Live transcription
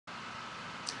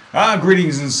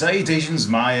Greetings and salutations,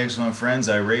 my excellent friends.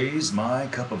 I raise my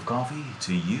cup of coffee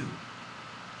to you.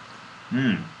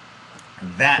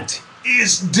 That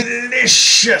is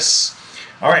delicious.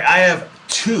 All right, I have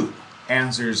two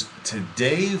answers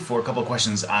today for a couple of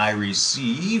questions I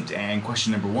received. And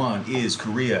question number one is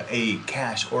Korea a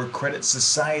cash or credit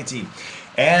society?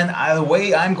 And the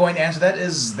way I'm going to answer that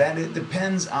is that it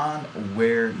depends on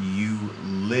where you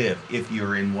live. If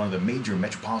you're in one of the major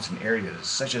metropolitan areas,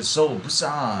 such as Seoul,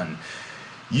 Busan,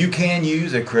 you can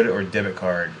use a credit or debit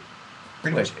card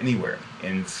pretty much anywhere.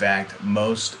 In fact,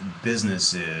 most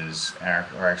businesses are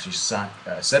actually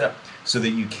set up so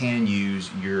that you can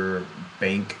use your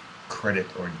bank credit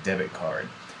or debit card.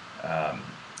 Um,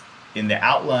 in the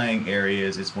outlying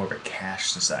areas, it's more of a cash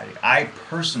society. I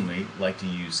personally like to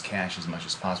use cash as much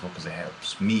as possible because it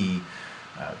helps me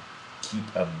uh, keep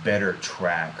a better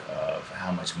track of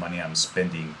how much money I'm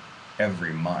spending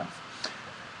every month.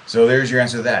 So there's your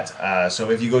answer to that. So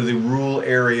if you go to the rural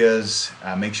areas,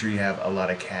 make sure you have a lot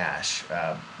of cash,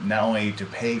 not only to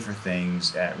pay for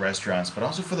things at restaurants, but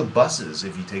also for the buses.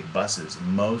 If you take buses,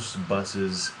 most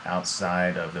buses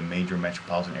outside of the major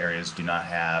metropolitan areas do not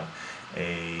have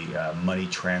a money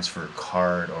transfer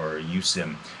card or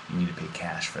USIM. You need to pay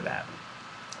cash for that.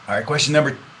 All right, question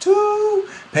number two,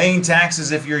 paying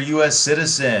taxes if you're a U.S.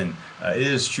 citizen. It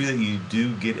is true that you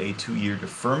do get a 2-year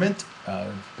deferment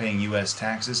of paying U.S.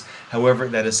 taxes. However,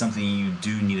 that is something you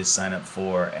do need to sign up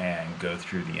for and go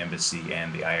through the embassy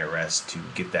and the IRS to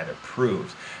get that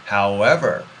approved.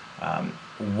 However,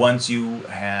 once you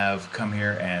have come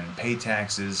here and pay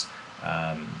taxes,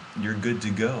 you're good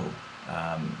to go.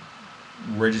 Um,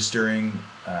 Registering,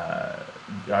 all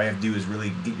you have to do is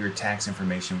really get your tax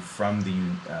information from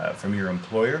your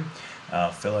employer,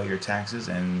 fill out your taxes,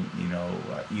 and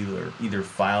either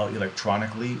file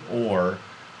electronically or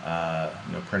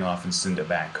print off and send it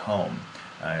back home.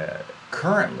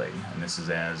 Currently, and this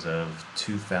is as of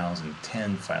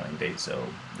 2010 filing date, so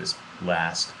this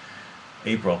last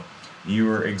April, you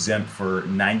were exempt for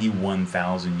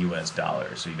 91,000 US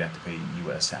dollars, so you'd have to pay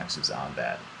US taxes on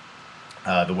that.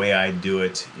 The way I do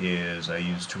it is I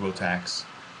use TurboTax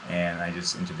and I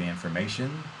just enter the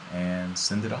information and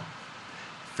send it off.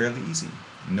 Fairly easy,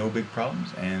 no big problems.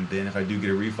 And then if I do get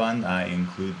a refund, I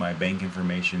include my bank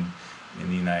information in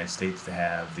the United States to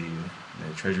have the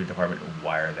Treasury Department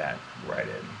wire that right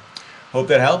in. Hope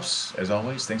that helps. As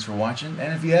always, thanks for watching.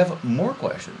 And if you have more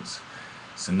questions,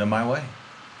 send them my way.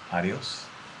 Adios.